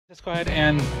Let's go ahead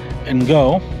and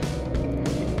go.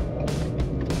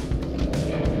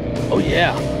 Oh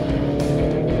yeah.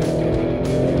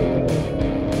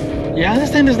 Yeah,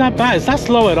 this thing is not bad. It's not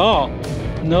slow at all.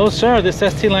 No sir, this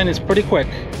ST line is pretty quick.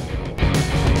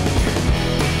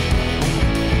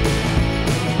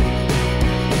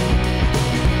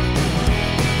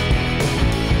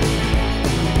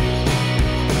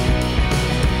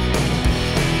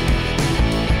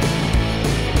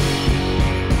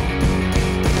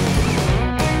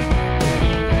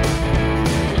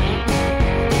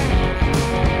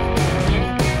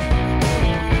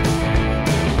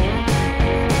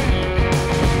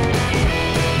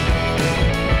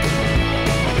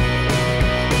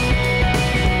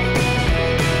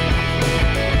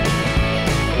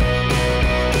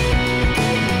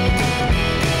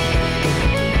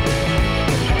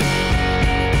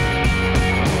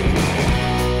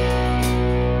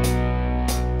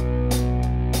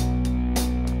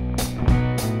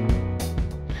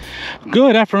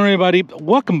 Good afternoon, everybody.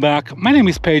 Welcome back. My name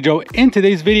is Pedro. In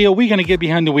today's video, we're going to get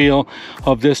behind the wheel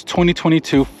of this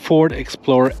 2022 Ford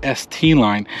Explorer ST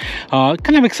line.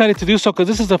 Kind of excited to do so because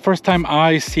this is the first time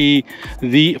I see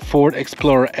the Ford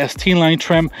Explorer ST line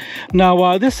trim.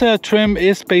 Now, this trim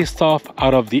is based off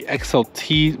out of the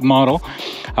XLT model,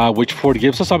 which Ford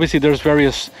gives us. Obviously, there's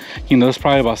various, there's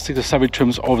probably about 6 or 7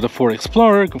 trims over the Ford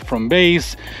Explorer from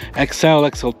base, XL,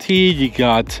 XLT. You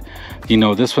got,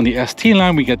 this one, the ST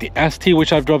line. We got the ST,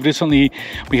 which I've drove recently.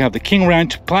 We have the King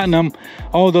Ranch, Platinum,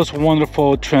 all those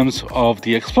wonderful trims of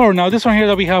the Explorer. Now, this one here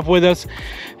that we have with us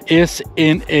is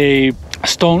in a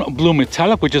stone blue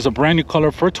metallic, which is a brand new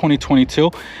color for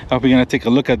 2022. We're gonna take a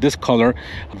look at this color,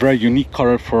 a very unique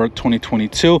color for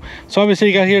 2022. So obviously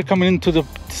you got here coming into the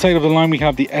side of the line, we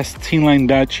have the ST line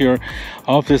badge here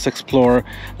of this Explorer.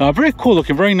 Very cool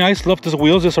looking, very nice. Love these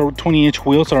wheels. These are 20-inch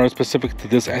wheels that are specific to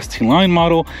this ST line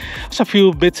model. Just a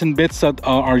few bits that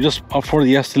are just for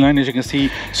the ST line, as you can see.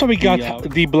 So we got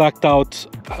the blacked out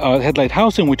headlight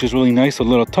housing, which is really nice, a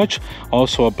little touch.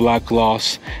 Also a black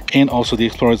gloss, and also the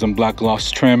Explorer's in black gloss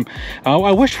trim.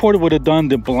 I wish Ford would have done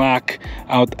the black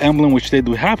out emblem, which they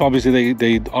do have. Obviously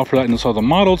they offer that in some of the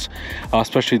models,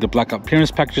 especially the black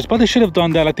appearance packages, but they should have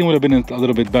done that. I think would have been a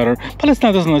little bit better, but it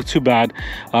doesn't look too bad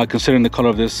considering the color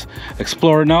of this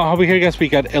Explorer. Now over here, guys, we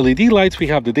got LED lights. We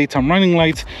have the daytime running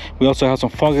lights. We also have some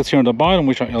fog lights here on the bottom,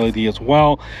 which are LED as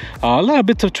well. A lot of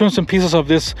bits of trims and pieces of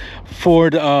this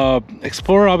Ford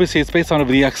Explorer. Obviously it's based on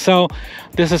the XL.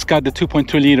 This has got the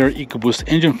 2.3 liter EcoBoost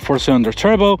engine, 4-cylinder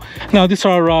turbo. Now these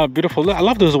are beautiful. I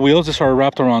love those wheels. These are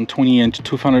wrapped around 20-inch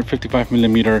 255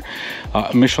 millimeter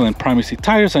Michelin primacy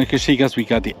tires, and you can see, guys, we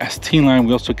got the ST line.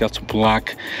 We also got some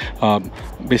black,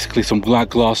 basically some black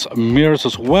gloss mirrors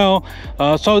as well.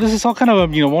 So this is all kind of a,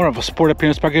 more of a sport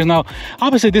appearance package. Now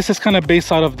obviously this is kind of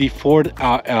based out of the Ford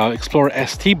Explorer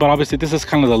ST, but obviously this is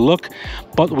kind of the look,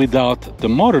 but without the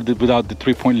motor, without the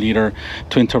 3.0 liter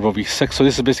twin turbo V6. So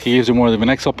this is basically gives you more of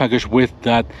an XL package with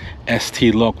that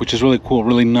ST look, which is really cool,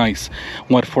 really nice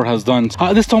what Ford has done.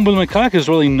 This stone blue metallic is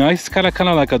really nice. It's kind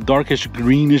of like a darkish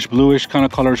greenish bluish kind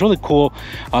of color. It's really cool,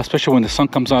 especially when the sun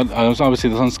comes out. Obviously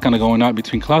the sun's kind of going out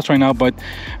between clouds right now, but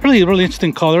really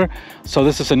interesting color. So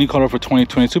this is a new color for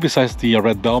 2022 besides the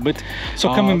red velvet.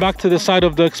 So coming back to the side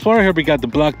of the Explorer here, we got the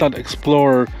blacked out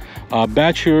Explorer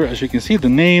badge here. As you can see, the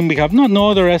name, we have no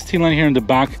other ST line here in the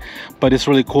back, but it's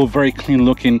really cool, very clean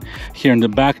looking here in the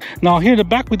back. Now here in the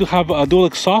back we do have dual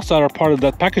exhausts that are part of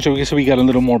that package. So we got a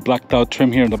little more blacked out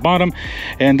trim here in the bottom,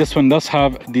 and this one does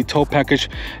have the tow package,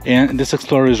 and this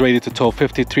Explorer is rated to tow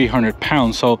 5,300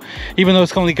 pounds. So even though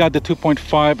it's only got the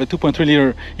 2.3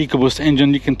 liter EcoBoost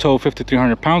engine, you can tow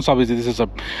 5,300 pounds. Obviously this is a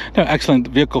excellent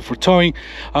vehicle for towing.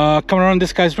 Coming around,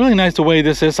 this guy's really nice the way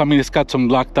this is. I mean, it's got some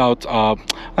blacked out,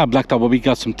 not blacked out, but we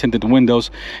got some tinted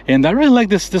windows, and I really like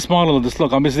this model of this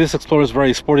look. Obviously this Explorer is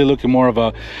very sporty looking, more of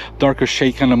a darker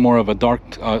shade, kind of more of a dark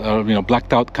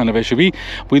blacked out kind of SUV.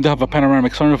 We do have a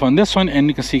panoramic sunroof on this one, and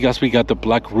you can see, guys, we got the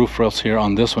black roof rails here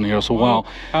on this one here as well.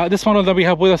 This model that we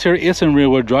have with us here is in rear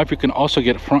wheel drive. You can also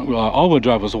get front all wheel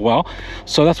drive as well.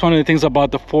 So that's one of the things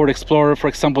about the Ford Explorer. For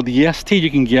example, the ST you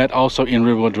can get also in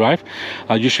rear wheel drive.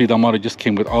 Usually the model just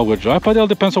came with all wheel drive, but it all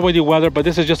depends on where you weather. But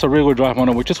this is just a rear wheel drive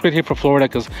model, which is great here for Florida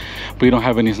because we don't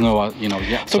have any snow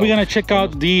yet. So we're gonna check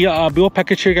out the wheel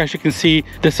package here, guys. You can see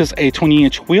this is a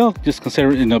 20-inch wheel. Just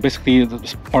consider basically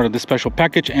part of this special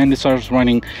package, and this is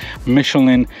running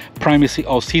Michelin primacy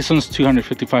all seasons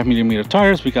 255 millimeter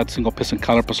tires. We got single piston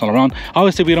calipers all around.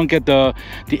 Obviously we don't get the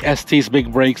ST's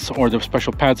big brakes or the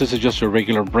special pads. This is just your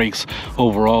regular brakes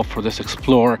overall for this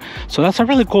Explorer. So that's a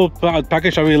really cool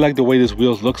package. I really like the way this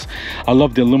wheels looks. I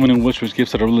love the aluminum wheels, which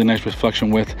gives it a really nice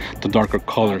reflection with the darker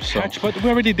colors. So but we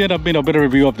already did a bit of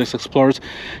review of this Explorers.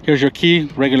 Here's your key,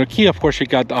 regular key. Of course, you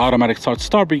got the automatic start,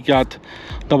 but you got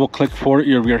double click for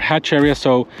your rear hatch area.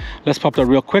 So let's pop that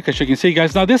real quick. As you can see,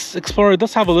 guys, now this Explorer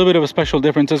does have a little bit of a special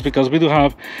differences because we do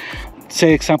have,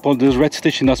 say example, this red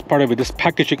stitching that's part of it. This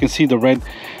package, you can see the red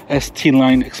ST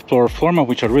line Explorer floor mat,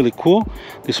 which are really cool.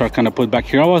 These are kind of put back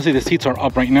here. Obviously the seats are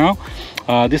up right now.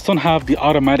 These don't have the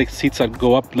automatic seats that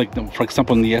go up, like for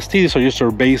example in the ST. These are just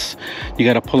your base. You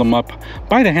got to pull them up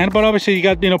by the hand, but obviously you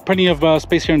got, you know, plenty of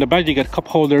space here in the back. You got cup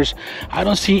holders. I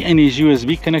don't see any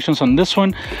USB connections on this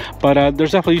one, but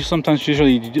there's definitely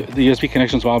usually the USB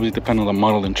connections will obviously depend on the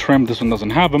model and trim. This one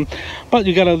doesn't have them, but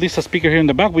you got at least a speaker here in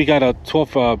the back. We got a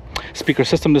 12 speaker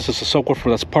system. This is a subwoofer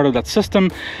that's part of that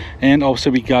system, and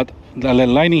also we got the LED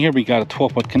lighting here. We got a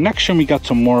 12-watt connection. We got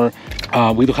some more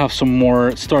we do have some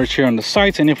more storage here on the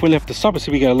sides, and if we lift this up,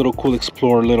 see we got a little cool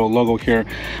Explorer little logo here,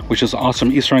 which is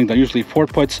awesome Easter egg that usually Ford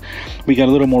puts. We got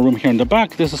a little more room here in the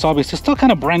back. This is obviously still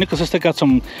kind of brand new because it's still got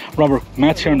some rubber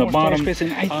mats here on the bottom.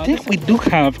 And I think we do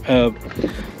have a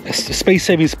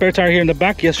space-saving spare tire here in the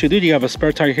back. Yes, you do. You have a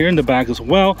spare tire here in the back as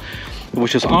well,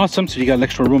 which is awesome. So you got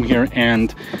extra room here,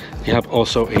 and you have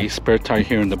also a spare tire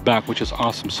here in the back, which is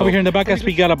awesome. So over here in the back, guys,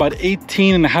 we got about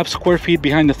 18.5 square feet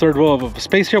behind the third row of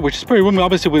space here, which is pretty roomy.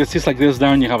 Obviously with seats like this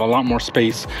down, you have a lot more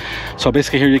space. So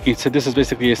basically here you can see this is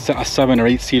basically a 7 or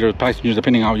 8 seater passenger,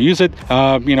 depending on how you use it.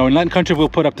 You know, in Latin country we'll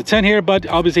put up to 10 here, but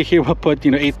obviously here we'll put,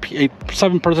 you know,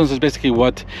 7 persons is basically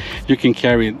what you can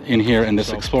carry in here in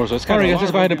this Explorer. So it's kind of, guys,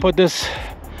 let's go ahead and put this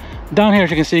down here. As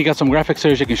you can see, you got some graphics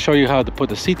here. You can show you how to put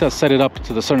the seat, set it up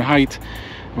to the certain height,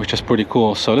 which is pretty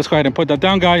cool. So let's go ahead and put that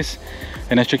down, guys.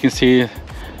 And as you can see,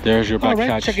 there's your back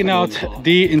hatch. Checking out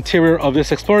the interior of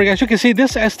this Explorer, guys. You can see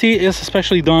this ST is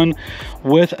especially done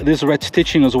with this red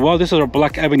stitching as well. This is our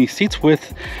black ebony seats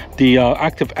with the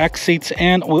Active X seats,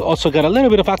 and we also got a little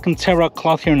bit of Alcantara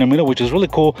cloth here in the middle, which is really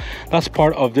cool. That's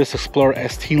part of this Explorer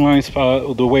ST lines,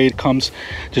 the way it comes,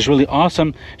 just really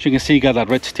awesome. As you can see, you got that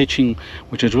red stitching,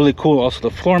 which is really cool. Also the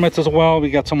floor mats as well.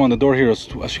 We got some on the door here as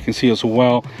you can see as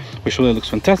well, which really looks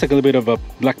fantastic. A little bit of a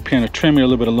black piano trim here, a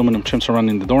little bit of aluminum trim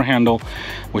surrounding the door handle,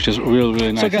 which is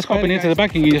really nice. So guys, popping into the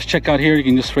back, you can just check out here. You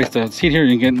can just raise the seat here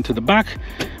and get into the back,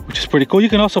 which is pretty cool. You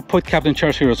can also put captain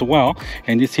chairs here as well,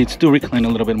 and these seats do recline a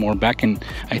little bit more back, and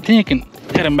I think you can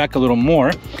get them back a little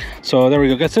more. So there we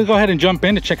go, guys. So go ahead and jump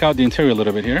in to check out the interior a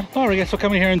little bit here. All right, guys, so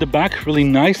coming here in the back, really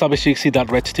nice. Obviously you see that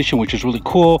red stitching, which is really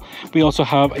cool. We also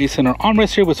have a center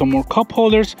armrest here with some more cup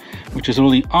holders, which is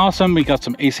really awesome. We got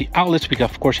some AC outlets. We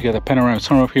got, of course, you got a panoramic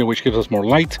sunroof here, which gives us more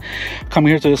light.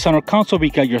 Coming here to the center console, we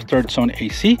got your third zone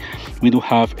AC. We do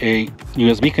have a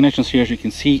USB connections here, as you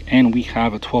can see, and we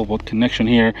have a 12-volt connection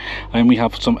here, and we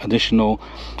have some additional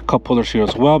cup holders here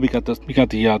as well. We got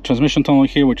the transmission tunnel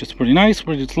here, which is pretty nice,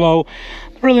 pretty slow.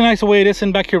 Really nice the way it is.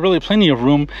 In back here, really plenty of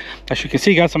room. As you can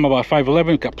see, guys, I'm about 5'11".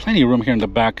 We've got plenty of room here in the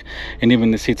back, and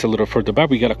even the seats a little further back.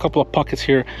 We got a couple of pockets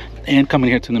here, and coming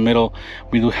here to the middle,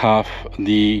 we do have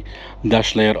the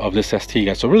dash layout of this ST,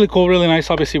 guys. So really cool, really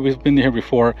nice. Obviously we've been here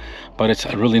before, but it's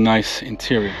a really nice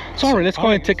interior. So all right, let's go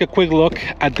ahead and take a quick look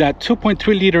at that 2.3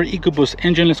 liter EcoBoost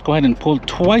engine. Let's go ahead and pull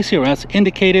twice here as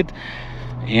indicated,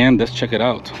 and let's check it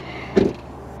out.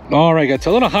 All right, guys, it's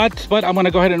a little hot, but I'm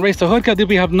gonna go ahead and raise the hood because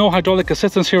we have no hydraulic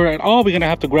assistance here at all. We're gonna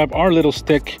have to grab our little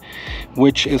stick,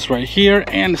 which is right here,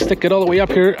 and stick it all the way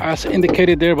up here as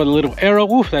indicated there by the little arrow.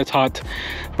 Oof, that's hot.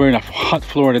 We're in a hot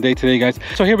Florida day today, guys.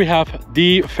 So here we have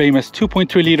the famous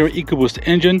 2.3 liter EcoBoost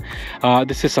engine.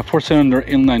 This is a 4-cylinder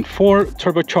inline-4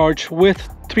 turbocharged with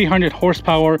 300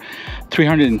 horsepower,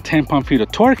 310 pound-feet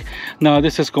of torque. Now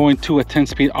this is going to a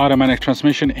 10-speed automatic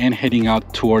transmission and heading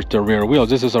out towards the rear wheels.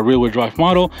 This is a rear-wheel drive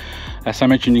model. As I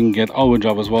mentioned, you can get all-wheel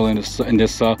drive as well in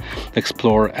this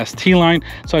Explorer ST line.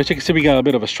 So as you can see, we got a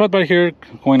bit of a strut right here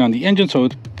going on the engine, so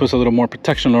it puts a little more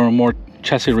protection, a little more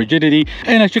chassis rigidity.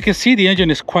 And as you can see, the engine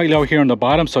is quite low here on the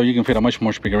bottom, so you can fit a much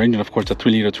bigger engine. Of course, a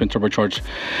 3 liter twin turbocharged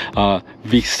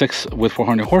V6 with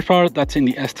 400 horsepower. That's in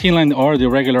the ST line or the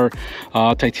regular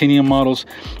titanium models,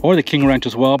 or the King Ranch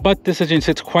as well. But this engine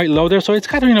sits quite low there, so it's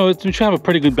got, you know, it should have a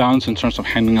pretty good balance in terms of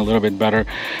handling a little bit better,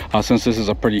 since this is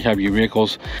a pretty heavy vehicle.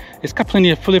 It's got plenty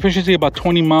of fuel efficiency, about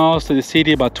 20 miles to the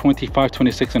city, about 25,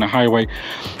 26 in a highway.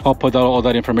 I'll put all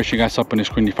that information, guys, up on the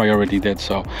screen if I already did.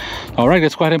 So all right,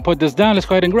 let's go ahead and put this down. Let's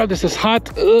go ahead and grab this. It's hot.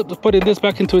 Putting this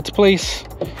back into its place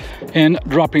and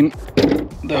dropping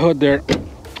the hood there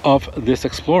of this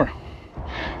Explorer.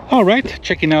 All right,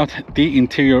 checking out the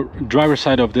interior driver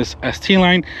side of this ST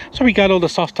line. So we got all the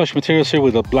soft touch materials here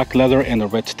with the black leather and the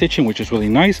red stitching, which is really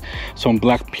nice. Some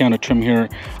black piano trim here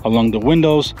along the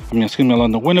windows,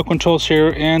 along the window controls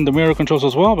here and the mirror controls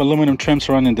as well. Aluminum trim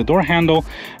surrounding the door handle.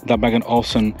 That Bang &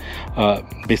 Olufsen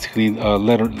basically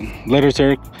letters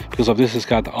there. Because of this, it's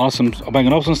got the awesome Bang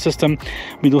 & Olufsen system.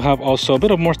 We do have also a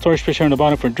bit of more storage space here on the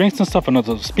bottom for drinks and stuff.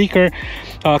 Another speaker.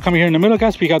 Coming here in the middle,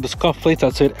 guys, we got the scuff plates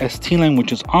that said ST line,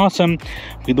 which is awesome.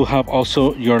 We do have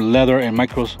also your leather and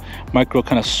micro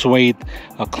kind of suede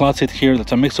closet here.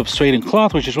 That's a mix of suede and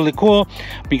cloth, which is really cool.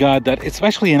 We got that it's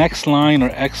actually an X line or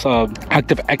X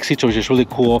active X seat, which is really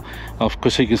cool. Of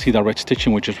course, you can see that red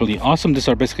stitching, which is really awesome. These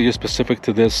are basically just specific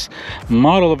to this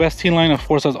model of ST line. Of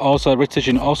course, also red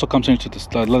stitching also comes into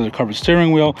this leather covered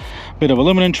steering wheel, bit of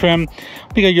aluminum trim.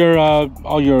 We got your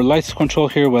all your lights control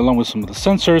here, along with some of the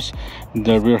sensors,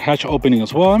 the rear hatch opening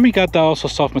as well, and we got that also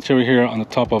soft material here on the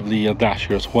top of the dash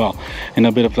here as well, and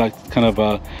a bit of like kind of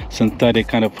a synthetic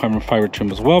kind of carbon fiber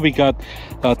trim as well. We got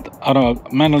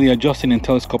that manually adjusting and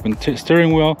telescoping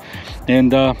steering wheel.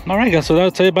 And all right, guys, so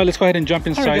that's it. But let's go ahead and jump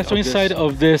inside. All right, guys, so inside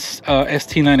of this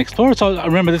ST9 Explorer. So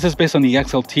remember, this is based on the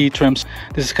XLT trims.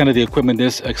 This is kind of the equipment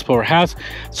this Explorer has.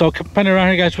 So coming around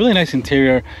here, guys, really nice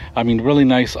interior. I mean, really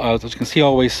nice. As you can see,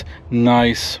 always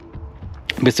nice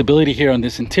visibility here on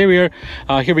this interior.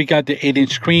 Here we got the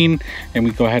 8-inch screen, and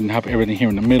we go ahead and have everything here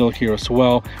in the middle here as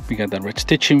well. We got that red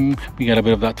stitching. We got a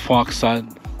bit of that fox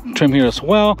trim here as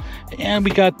well, and we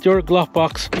got your glove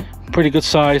box, pretty good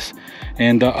size.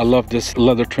 And I love this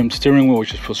leather trimmed steering wheel,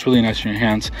 which feels really nice in your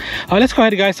hands. Let's go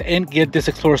ahead, guys, and get this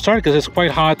Explorer started because it's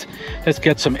quite hot. Let's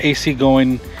get some AC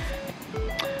going,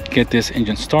 get this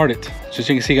engine started. So as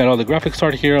you can see, got all the graphics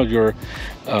started here, all your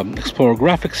Explorer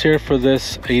graphics here for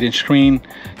this 8-inch screen.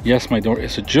 Yes, my door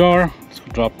is ajar. Let's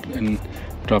drop the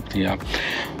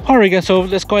all right, guys, so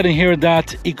let's go ahead and hear that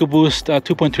EcoBoost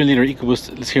 2.3 liter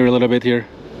EcoBoost. Let's hear a little bit here.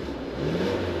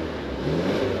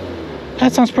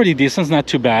 That sounds pretty decent. It's not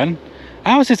too bad.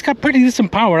 It's got pretty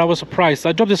decent power. I was surprised.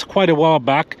 I drove this quite a while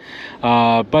back,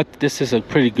 but this is a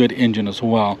pretty good engine as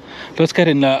well. Let's get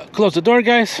in, close the door,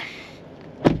 guys.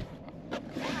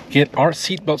 Get our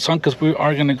seatbelts on because we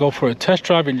are going to go for a test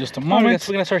drive in just a moment. Right,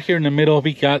 we're going to start here in the middle.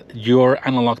 We got your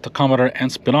analog tachometer and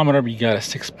speedometer. We got a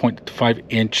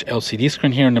 6.5-inch LCD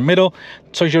screen here in the middle.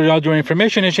 So all your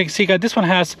information. As you can see, guys, this one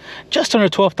has just under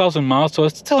 12,000 miles, so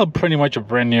it's still pretty much a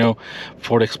brand new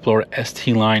Ford Explorer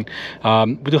ST line.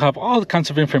 We do have all kinds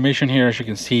of information here, as you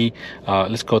can see.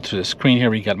 Let's go to the screen here.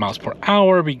 We got miles per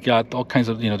hour. We got all kinds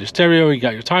of, the stereo. We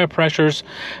got your tire pressures.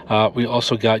 We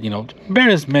also got,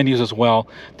 various menus as well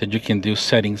that you can do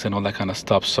settings and all that kind of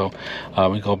stuff. So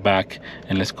we go back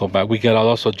and let's go back. We got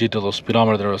also digital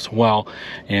speedometer as well,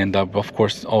 and of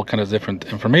course all kinds of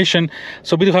different information.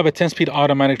 So we do have a 10-speed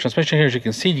automatic transmission here. As you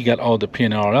can see, you got all the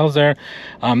PNRLs there,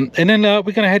 and then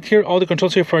we're gonna head here, all the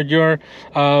controls here for your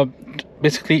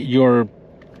basically your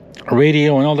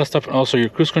radio and all that stuff, and also your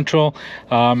cruise control,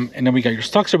 and then we got your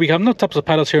stock. So we have no types of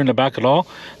pedals here in the back at all.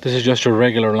 This is just your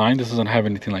regular line. This doesn't have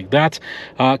anything like that.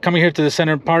 Coming here to the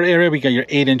center part area, we got your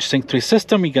 8-inch Sync 3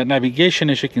 system. We got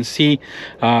navigation, as you can see.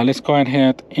 Let's go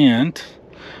ahead and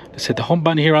let's hit the home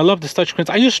button here. I love this touchscreens.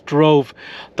 I just drove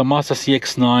the Mazda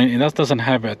CX-9, and that doesn't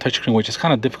have a touchscreen, which is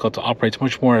kind of difficult to operate. It's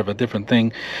much more of a different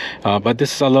thing.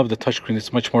 But I love the touchscreen.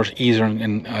 It's much more easier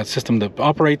in system to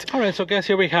operate. All right, so guys,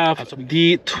 here we have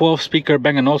the 12-speaker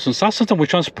Bang & Olufsen sound system,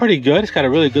 which sounds pretty good. It's got a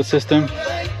really good system.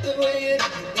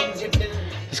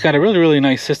 It's got a really, really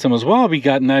nice system as well. We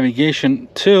got navigation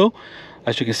too.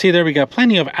 As you can see there, we got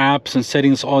plenty of apps and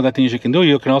settings, all that things you can do.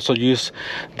 You can also use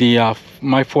the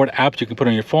My Ford app you can put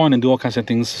on your phone and do all kinds of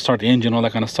things, start the engine, all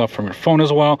that kind of stuff from your phone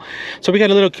as well. So we got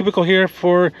a little cubicle here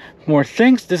for more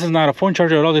things. This is not a phone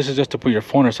charger at all. This is just to put your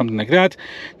phone or something like that.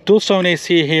 Dual zone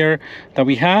AC here that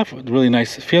we have, really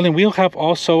nice feeling. We'll have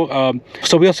also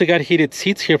so we also got heated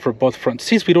seats here for both front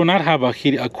seats. We do not have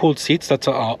a cooled seats. That's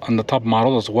on the top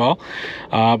model as well.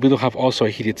 We do have also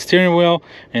a heated steering wheel,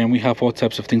 and we have all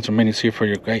types of things or menus here for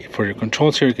your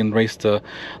controls here. You can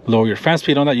lower your fan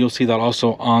speed on that. You'll see that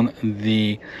also on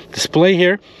the display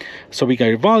here. So we got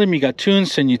your volume, you got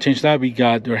tunes, and you change that. We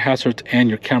got your hazard and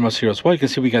your cameras here as well. You can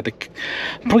see we got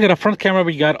a front camera.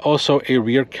 We got also a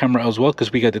rear camera as well,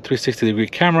 because we got the 360-degree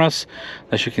cameras,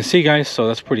 as you can see, guys. So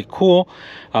that's pretty cool.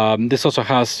 This also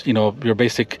has, your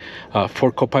basic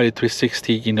Ford Copilot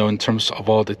 360, in terms of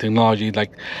all the technology,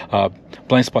 like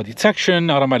blind spot detection,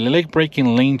 automatic lane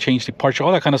braking, lane change departure,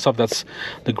 all that kind of stuff. That's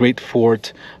the great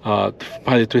Ford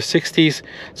Pilot 360s.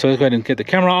 So let's go ahead and get the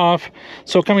camera off.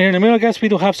 So coming here in the middle, guys, we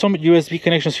do have some USB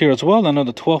connections here as well.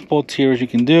 Another 12 volts here, as you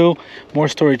can do. More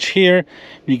storage here.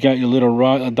 We got your little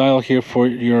dial here for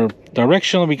your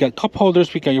directional. We got cup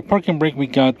holders. We got your parking brake. We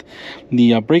got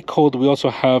the brake hold. We also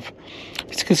have,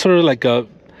 it's sort of like a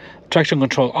traction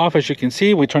control off. As you can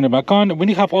see, we turn it back on.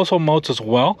 We have also modes as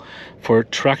well for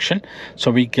traction.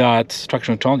 So we got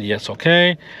traction control, yes,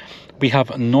 okay. We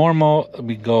have normal,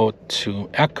 we go to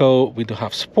eco, we do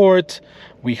have sport,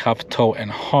 we have tow and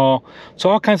haul.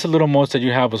 So all kinds of little modes that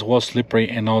you have as well, slippery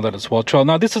and all that as well. Trail.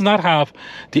 Now this does not have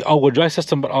the all-wheel drive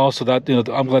system, but also that, you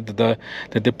know, I'm glad that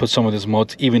they put some of these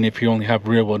modes even if you only have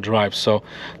rear-wheel drive. So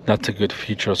that's a good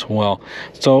feature as well.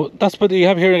 So that's what you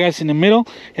have here, guys, in the middle.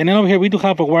 And then over here we do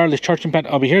have a wireless charging pad.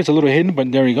 Over here it's a little hidden,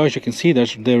 but there you go. As you can see,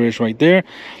 there is right there.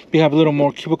 We have a little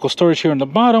more cubicle storage here on the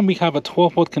bottom. We have a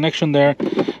 12-volt connection there,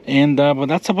 and but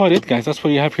that's about it, guys. That's what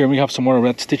you have here. We have some more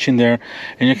red stitching there,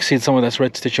 and you can see some of that's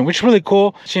red stitching, which is really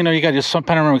cool. So, you know, you got your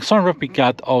panoramic sunroof. We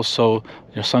got also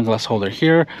your sunglass holder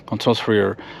here, controls for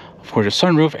your, of course, your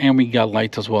sunroof, and we got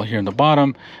lights as well here in the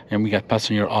bottom, and we got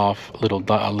passenger off, a little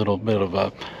bit of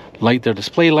a light there,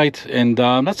 display light, and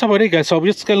that's about it, guys. So we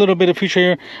just got a little bit of feature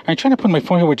here. I'm trying to put my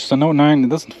phone here, which is a Note 9. It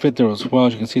doesn't fit there as well.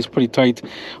 As you can see, it's pretty tight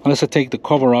unless I take the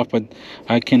cover off, but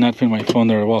I cannot fit my phone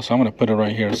there as well, so I'm going to put it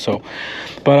right here. So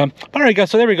but all right,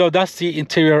 guys, so there we go. That's the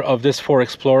interior of this Ford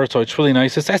Explorer. So it's really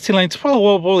nice. This ST line is probably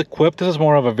well equipped. This is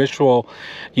more of a visual,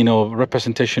 you know,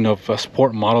 representation of a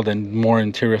sport model than more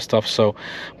interior stuff. So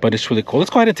but it's really cool. Let's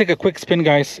go ahead and take a quick spin,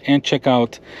 guys, and check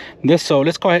out this. So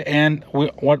let's go ahead and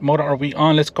what mode are we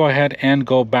on? Let's go ahead and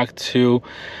go back to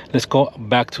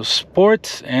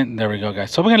sport, and there we go,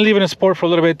 guys. So we're gonna leave it in sport for a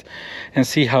little bit and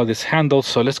see how this handles.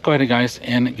 So let's go ahead, guys,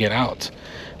 and get out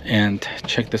and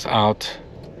check this out,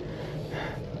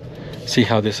 see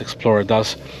how this Explorer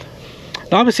does.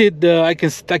 Now, obviously I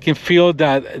can feel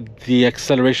that the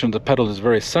acceleration of the pedal is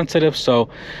very sensitive. So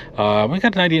we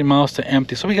got 98 miles to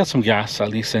empty, so we got some gas at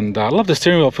least. And I love the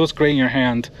steering wheel. It feels great in your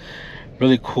hand,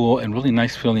 really cool and really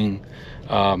nice feeling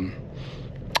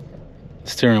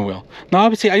steering wheel. Now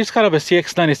obviously I just got out of a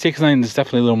CX-9. The CX-9 is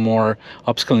definitely a little more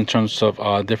upscale in terms of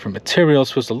different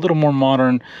materials. Feels a little more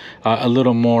modern, a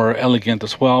little more elegant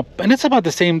as well, and it's about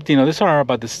the same, you know, these are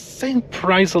about the same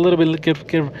price, a little bit,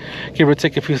 give or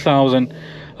take a few thousand.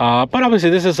 But obviously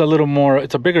this is a little more,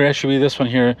 it's a bigger SUV. This one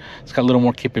here, it's got a little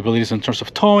more capabilities in terms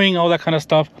of towing, all that kind of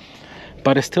stuff,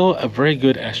 but it's still a very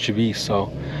good SUV.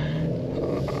 So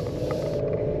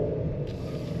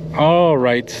all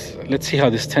right, let's see how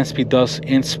this 10-speed does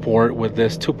in sport with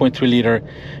this 2.3 liter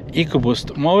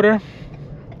EcoBoost motor.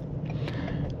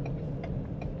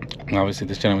 Obviously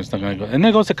this gentleman's not going to go, and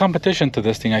there goes the competition to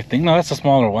this thing, I think. No, that's a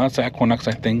smaller one. That's the Equinox,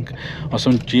 I think, or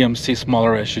some GMC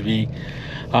smaller SUV.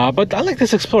 But I like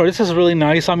this Explorer. This is really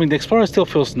nice. I mean, the Explorer still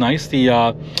feels nice.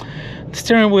 The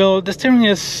steering wheel, the steering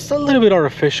is a little bit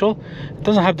artificial. It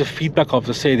doesn't have the feedback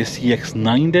of, say, the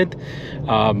CX-9 did.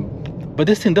 But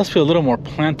this thing does feel a little more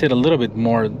planted, a little bit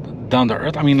more down to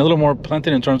earth. I mean, a little more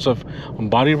planted in terms of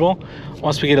body roll.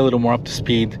 Once we get a little more up to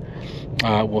speed,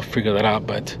 we'll figure that out.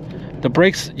 But the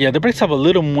brakes, yeah, the brakes have a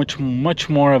little much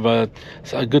more of a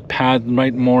good pad,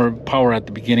 right? More power at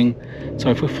the beginning. So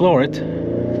if we floor it,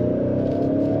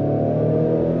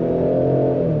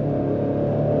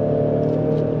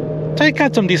 so it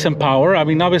got some decent power. I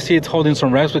mean, obviously it's holding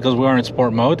some revs because we are in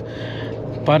sport mode,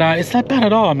 but it's not bad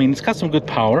at all. I mean, it's got some good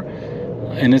power.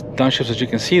 And it's downshifts, as you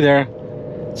can see there,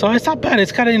 so it's not bad.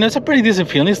 It's got, you know, it's a pretty decent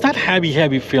feeling. It's not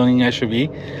heavy feeling SUV,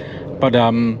 but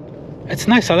it's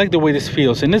nice. I like the way this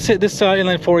feels. And this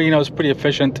inline four, you know, is pretty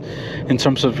efficient in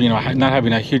terms of, you know, not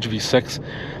having a huge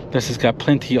V6. This has got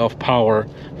plenty of power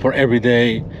for every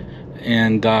day,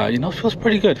 and you know, it feels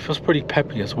pretty good. It feels pretty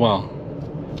peppy as well.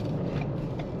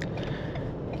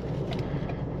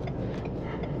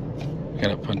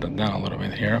 Gotta put that down a little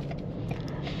bit here.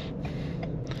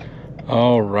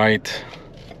 All right,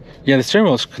 yeah, the steering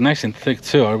wheel is nice and thick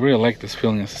too. I really like this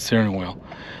feeling as a steering wheel.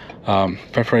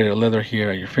 Perforated leather here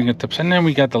at your fingertips, and then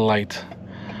we got the light.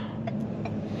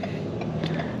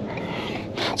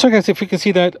 So guys, if you can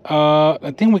see that,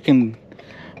 I think we can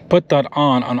put that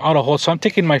on auto hold. So I'm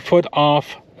taking my foot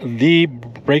off the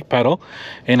brake pedal,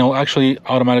 and it'll actually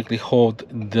automatically hold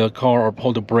the car or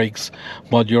hold the brakes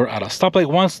while you're at a stoplight.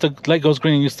 Once the light goes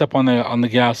green and you step on the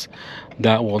gas,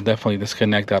 that will definitely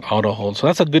disconnect that auto hold. So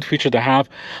that's a good feature to have.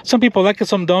 Some people like it,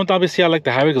 some don't. Obviously I like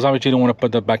to have it because obviously you don't want to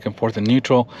put that back and forth in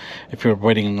neutral if you're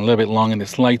waiting a little bit long in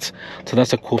these lights. So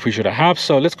that's a cool feature to have.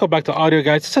 So let's go back to audio,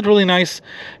 guys. It's really nice.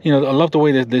 You know, I love the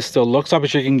way that this still looks.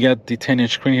 Obviously you can get the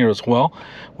 10-inch screen here as well,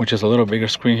 which is a little bigger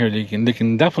screen here that they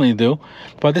can definitely do.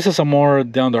 But this is a more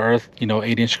down to earth, you know,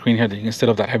 8-inch screen here that you, instead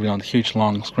of that having on the huge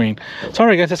long screen. So all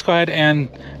right, guys, let's go ahead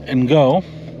and go.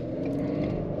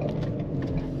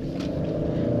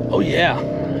 Oh yeah,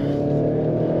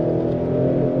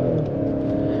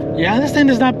 Yeah, this thing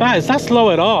is not bad. It's not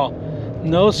slow at all.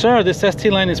 No, sir. This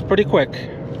ST line is pretty quick.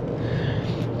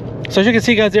 So as you can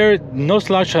see, guys, there no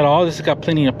slouch at all. This has got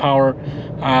plenty of power.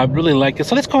 I really like it.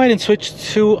 So let's go ahead and switch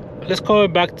to, let's go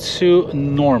back to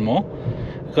normal.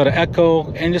 Go to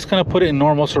echo and just kind of put it in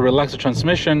normal, so relax the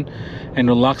transmission and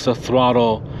relax the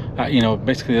throttle. You know,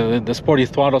 basically the sporty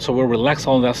throttle, so we'll relax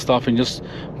all that stuff and just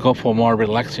go for a more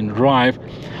relaxing drive.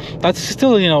 That's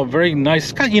still, you know, very nice.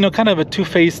 It's got, you know, kind of a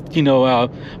two-faced, you know,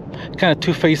 kind of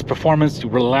two-faced performance. You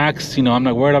relax, you know, I'm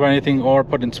not worried about anything. Or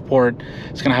put in sport,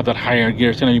 it's gonna have that higher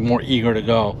gear. It's gonna be more eager to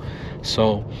go.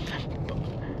 So,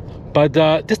 but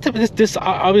this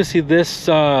obviously this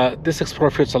Explorer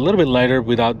feels a little bit lighter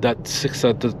without that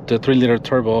the 3-liter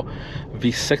turbo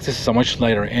V6. This is a much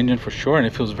lighter engine for sure, and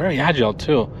it feels very agile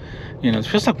too. You know, it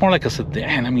feels like more like a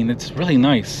sedan. I mean, it's really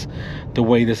nice the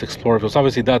way this Explorer feels.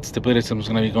 Obviously, that stability system is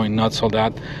going to be going nuts. So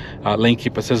that lane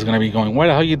keep assist is going to be going, what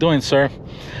the hell are you doing, sir?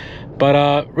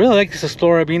 But really like this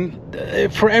Explorer. I mean,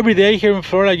 for every day here in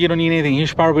Florida, you don't need anything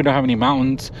huge power. We don't have any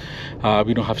mountains.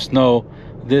 We don't have snow.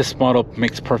 This model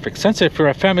makes perfect sense. If you're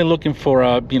a family looking for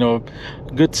a, you know,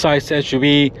 good sized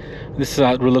SUV, this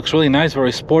looks really nice,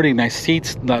 very sporty, nice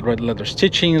seats, that red leather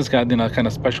stitching. It's got, you know, kind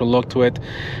of special look to it.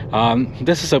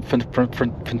 This is a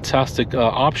fantastic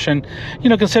option. You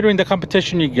know, considering the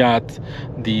competition, you got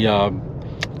the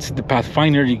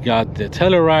Pathfinder, you got the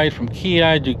Telluride from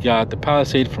Kia, you got the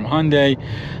Palisade from Hyundai.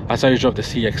 As I drove the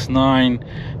CX-9.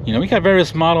 You know, we got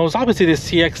various models. Obviously, the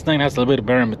CX-9 has a little bit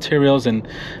better materials and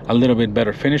a little bit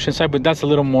better finish inside, but that's a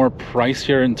little more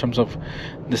pricier in terms of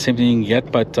the same thing you can get.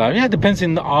 But yeah, it depends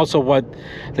on also what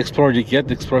the Explorer you get.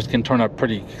 The Explorers can turn out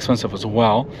pretty expensive as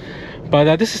well.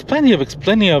 But this is plenty of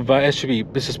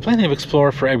SUV. This is plenty of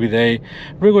Explorer for every day.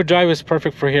 Rear-wheel drive is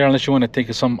perfect for here unless you want to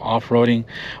take some off-roading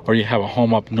or you have a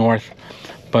home up north.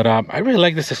 But I really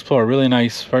like this Explorer. Really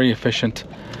nice, very efficient.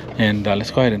 And let's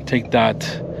go ahead and take that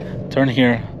turn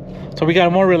here. So we got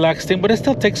a more relaxed thing, but it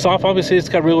still takes off. Obviously, it's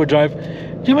got rear-wheel drive.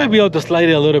 You might be able to slide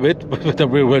it a little bit with the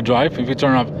rear-wheel drive if you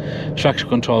turn off traction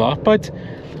control off. But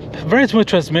very smooth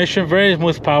transmission, very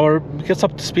smooth power. It gets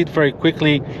up to speed very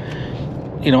quickly.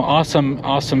 You know, awesome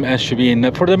SUV.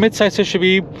 And for the mid-size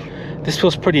SUV, this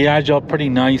feels pretty agile, pretty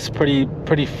nice, pretty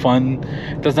fun.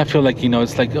 It does not feel like, you know,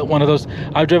 it's like one of those.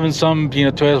 I've driven some, you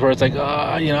know, Toyotas where it's like,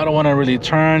 you know, I don't want to really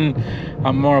turn.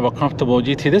 I'm more of a comfortable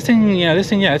GT. This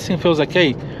thing feels like,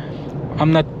 hey,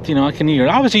 I'm not, you know, I can eat it.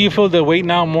 Obviously, you feel the weight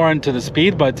now more into the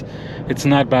speed, but it's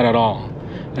not bad at all.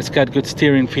 It's got good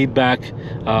steering feedback,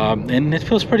 and it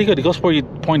feels pretty good. It goes where you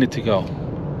point it to go.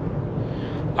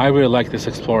 I really like this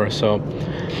Explorer. So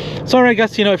all right,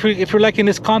 guys, you know, if you're liking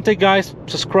this content, guys,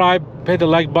 subscribe, hit the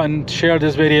like button, share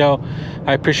this video.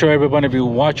 I appreciate every one of you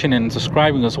watching and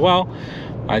subscribing as well.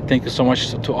 I thank you so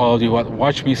much to all of you who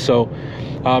watch me. So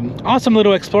awesome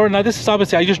little Explorer. Now this is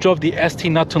obviously, I just drove the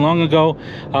ST not too long ago,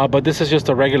 but this is just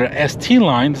a regular ST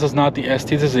line. This is not the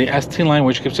ST. This is the ST line,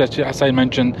 which gives, as I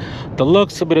mentioned, the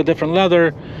looks, a bit of different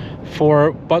leather,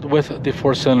 but with the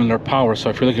 4-cylinder power. So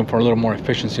if you're looking for a little more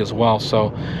efficiency as well,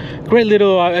 so great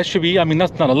little SUV. I mean,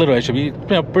 that's not a little SUV, you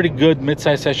know, pretty good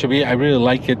mid-size SUV. I really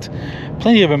like it.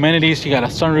 Plenty of amenities. You got a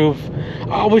sunroof.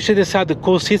 I wish they just had the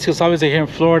cool seats, because obviously here in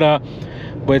Florida,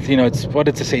 with, you know, it's, what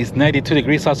did it say, it's 92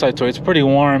 degrees outside, so it's pretty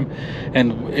warm.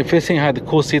 And if this thing had the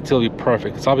cool seats, it'll be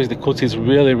perfect. It's obviously the cool seats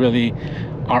really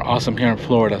are awesome here in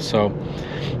Florida. So,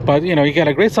 but you know, you got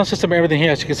a great sound system, everything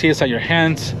here. As you can see, it's at your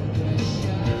hands.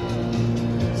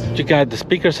 You got the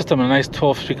speaker system, a nice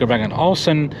 12 speaker Bang &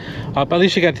 Olufsen. At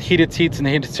least you got heated seats and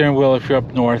the heated steering wheel if you're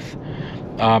up north.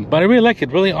 But I really like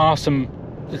it. Really awesome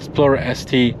Explorer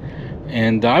ST.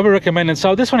 And I would recommend it.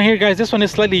 So this one here, guys, this one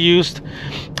is slightly used.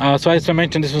 So as I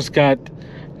mentioned, this one's got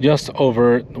just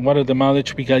over, what are the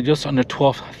mileage? We got just under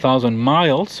 12,000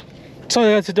 miles.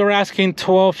 So they're asking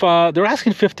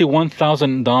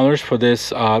 $51,000 for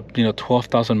this, you know,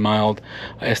 12,000 mile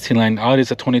ST line out.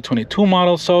 It's a 2022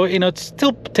 model, so you know it's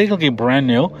still technically brand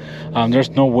new. There's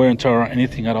no wear and tear or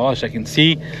anything at all, as I can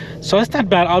see. So it's not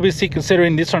bad, obviously,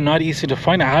 considering these are not easy to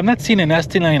find. I have not seen an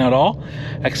ST line at all,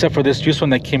 except for this used one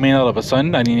that came in all of a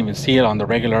sudden. I didn't even see it on the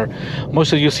regular.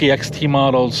 Most of you see XT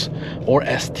models or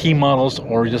ST models,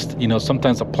 or just, you know,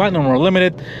 sometimes a platinum or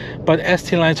limited. But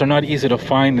ST lines are not easy to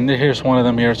find, and here's one of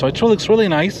them here. So it looks really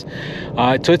nice.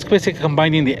 So it's basically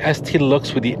combining the ST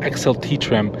looks with the XLT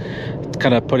trim,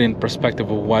 kind of put in perspective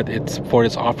of what Ford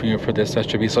is offering you for this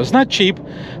SUV. So it's not cheap,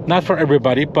 not for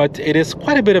everybody, but it is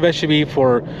quite a bit of SUV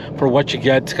for what you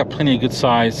get. It's got plenty of good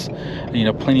size, you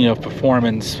know, plenty of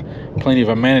performance, plenty of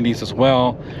amenities as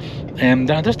well. And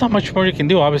there's not much more you can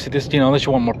do. Obviously, this, unless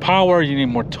you want more power, you need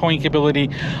more towing capability.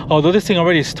 Although this thing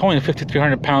already is towing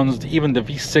 5,300 pounds, even the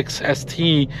V6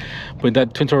 ST with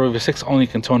that twin turbo V6 only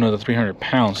can tow another 300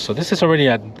 pounds. So this is already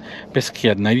basically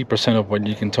at 90% of what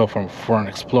you can tow for an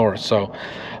Explorer. So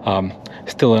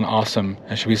still an awesome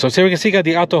SUV. So here we can see, got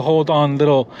the auto hold on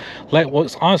little light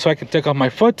was on, so I can take off my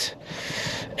foot,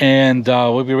 and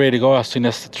we'll be ready to go as soon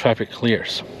as the traffic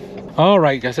clears. All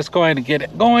right, guys, let's go ahead and get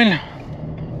it going.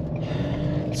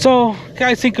 So,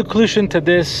 guys, in conclusion to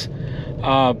this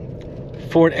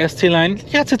Ford ST line,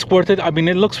 yes, it's worth it. I mean,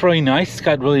 it looks really nice. It's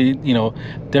got really,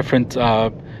 different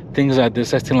things that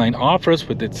this ST line offers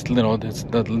with its, the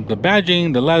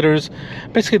badging, the leathers,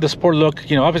 basically the sport look.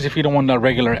 Obviously, if you don't want that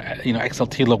regular,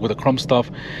 XLT look with the chrome stuff,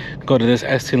 go to this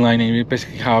ST line and you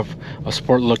basically have a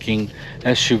sport-looking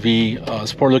SUV,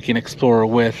 sport-looking Explorer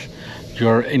with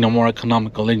your more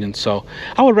economical engine. So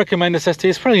I would recommend this ST.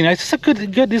 It's pretty nice. It's a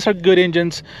good. These are good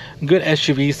engines, good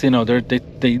SUVs.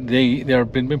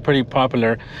 They've been pretty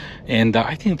popular, and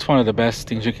I think it's one of the best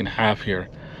things you can have here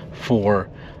for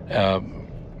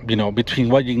between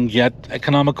what you can get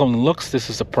economical and looks. This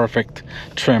is the perfect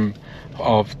trim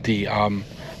of the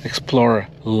Explorer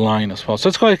line as well. So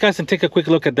let's go ahead, guys, and take a quick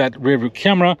look at that rear view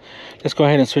camera. Let's go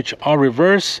ahead and switch our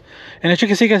reverse. And as you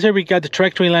can see, guys, here we got the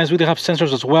trajectory lines. We do have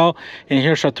sensors as well, and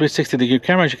here's our 360-degree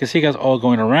camera. As you can see, guys, all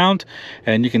going around,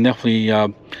 and you can definitely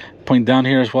point down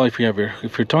here as well if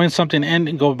you're towing something,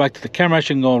 and go back to the camera. You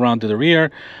can go around to the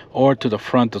rear or to the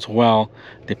front as well,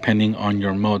 depending on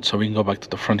your mode. So we can go back to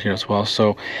the front here as well.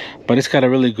 So, but it's got a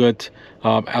really good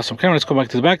awesome camera. Let's go back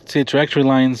to the back, see trajectory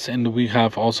lines, and we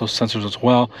have also sensors as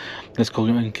well. Let's go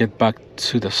and get back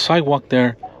to the sidewalk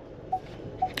there.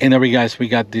 And there we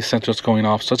got these sensors going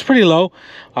off, so it's pretty low.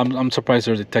 I'm surprised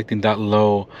they're detecting that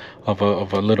low of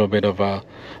a little bit of a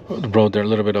road there, a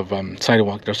little bit of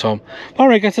sidewalk there. So all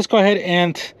right, guys, let's go ahead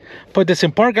and put this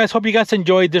in park, guys. Hope you guys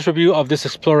enjoyed this review of this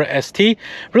Explorer ST.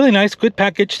 Really nice, good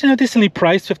package, decently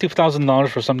priced, $50,000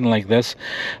 for something like this.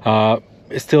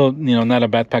 It's still, not a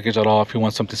bad package at all if you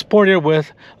want something sportier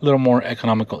with a little more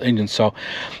economical engine. So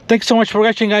thanks so much for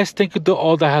watching, guys. Thank you to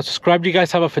all that have subscribed. You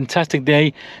guys have a fantastic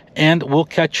day, and we'll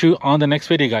catch you on the next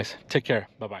video, guys. Take care.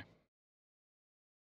 Bye-bye.